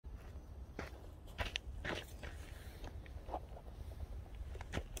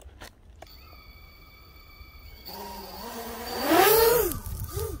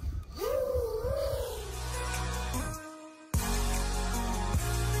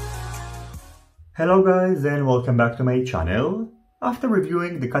Hello guys and welcome back to my channel. After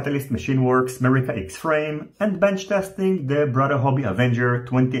reviewing the Catalyst Machineworks Merica X frame and bench testing the Brother Hobby Avenger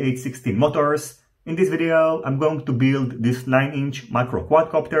 2816 motors, in this video I'm going to build this 9-inch micro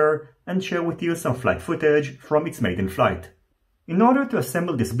quadcopter and share with you some flight footage from its maiden flight. In order to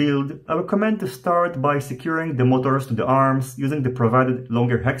assemble this build, I recommend to start by securing the motors to the arms using the provided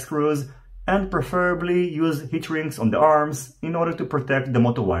longer hex screws and preferably use heat rings on the arms in order to protect the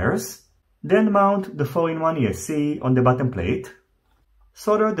motor wires. Then mount the 4-in-1 ESC on the bottom plate.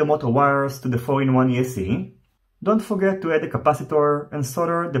 Solder the motor wires to the 4-in-1 ESC. Don't forget to add a capacitor and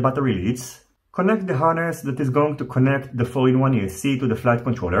solder the battery leads. Connect the harness that is going to connect the 4-in-1 ESC to the flight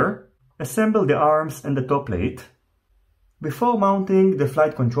controller. Assemble the arms and the top plate. Before mounting the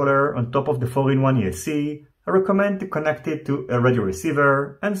flight controller on top of the 4-in-1 ESC, I recommend to connect it to a radio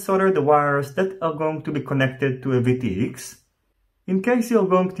receiver and solder the wires that are going to be connected to a VTX. In case you're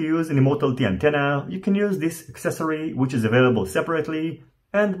going to use an Immortality antenna, you can use this accessory which is available separately,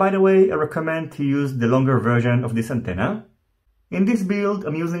 and by the way I recommend to use the longer version of this antenna. In this build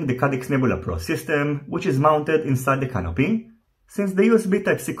I'm using the Caddx Nebula Pro system which is mounted inside the canopy. Since the USB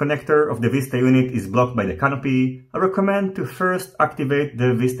Type-C connector of the Vista unit is blocked by the canopy, I recommend to first activate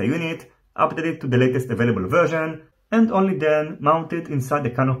the Vista unit, update it to the latest available version, and only then mount it inside the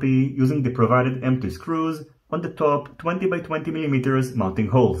canopy using the provided M2 screws on the top 20 by 20 mm mounting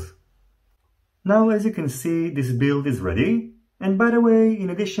holes. Now as you can see, this build is ready. And by the way, in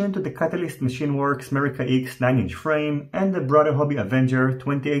addition to the Catalyst Machineworks Merica X 9-inch frame and the Brother Hobby Avenger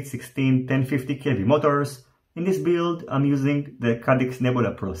 2816 1050 kV motors, in this build I'm using the Caddx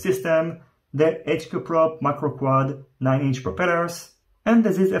Nebula Pro system, the HQ Prop Macro Quad 9-inch propellers, and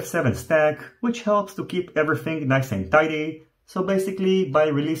the ZIS F7 stack, which helps to keep everything nice and tidy. So basically, by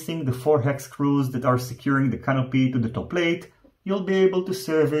releasing the 4 hex screws that are securing the canopy to the top plate, you'll be able to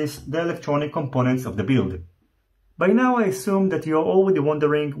service the electronic components of the build. By now I assume that you're already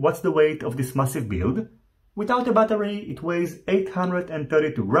wondering what's the weight of this massive build. Without a battery, it weighs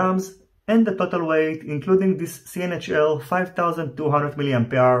 832 grams, and the total weight, including this CNHL 5200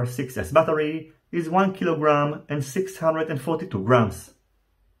 mAh 6S battery, is 1 kg and 642 grams.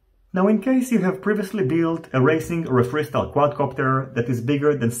 Now in case you have previously built a racing or a freestyle quadcopter that is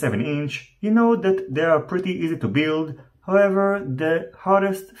bigger than 7-inch, you know that they are pretty easy to build, however the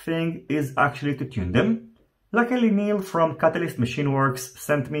hardest thing is actually to tune them. Luckily Neil from Catalyst Machineworks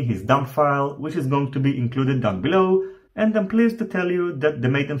sent me his dump file, which is going to be included down below, and I'm pleased to tell you that the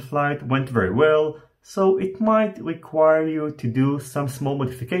maiden flight went very well, so it might require you to do some small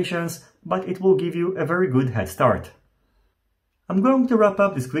modifications, but it will give you a very good head start. I'm going to wrap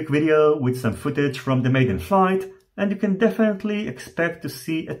up this quick video with some footage from the maiden flight, and you can definitely expect to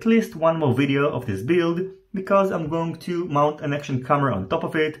see at least one more video of this build, because I'm going to mount an action camera on top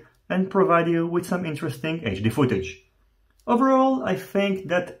of it and provide you with some interesting HD footage. Overall, I think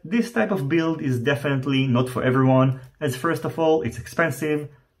that this type of build is definitely not for everyone, as first of all it's expensive.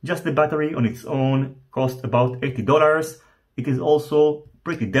 Just the battery on its own costs about $80. It is also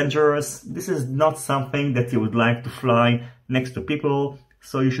pretty dangerous. This is not something that you would like to fly next to people,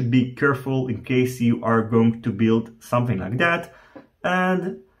 so you should be careful in case you are going to build something like that.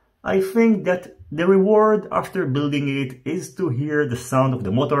 And I think that the reward after building it is to hear the sound of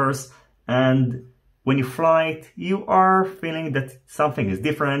the motors, and when you fly it, you are feeling that something is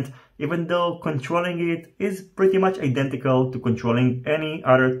different, even though controlling it is pretty much identical to controlling any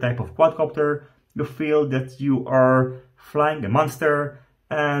other type of quadcopter. You feel that you are flying a monster,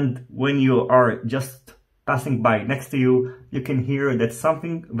 and when you are just passing by next to you, you can hear that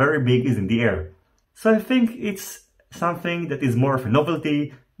something very big is in the air. So I think it's something that is more of a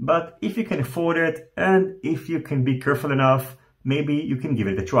novelty, but if you can afford it and if you can be careful enough, maybe you can give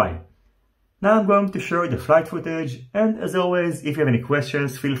it a try. Now I'm going to show you the flight footage, and as always, if you have any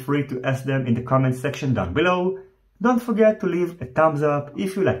questions, feel free to ask them in the comment section down below. Don't forget to leave a thumbs up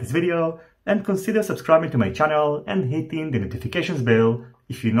if you like this video, and consider subscribing to my channel and hitting the notifications bell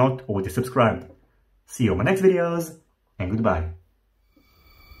if you're not already subscribed. See you on my next videos, and goodbye.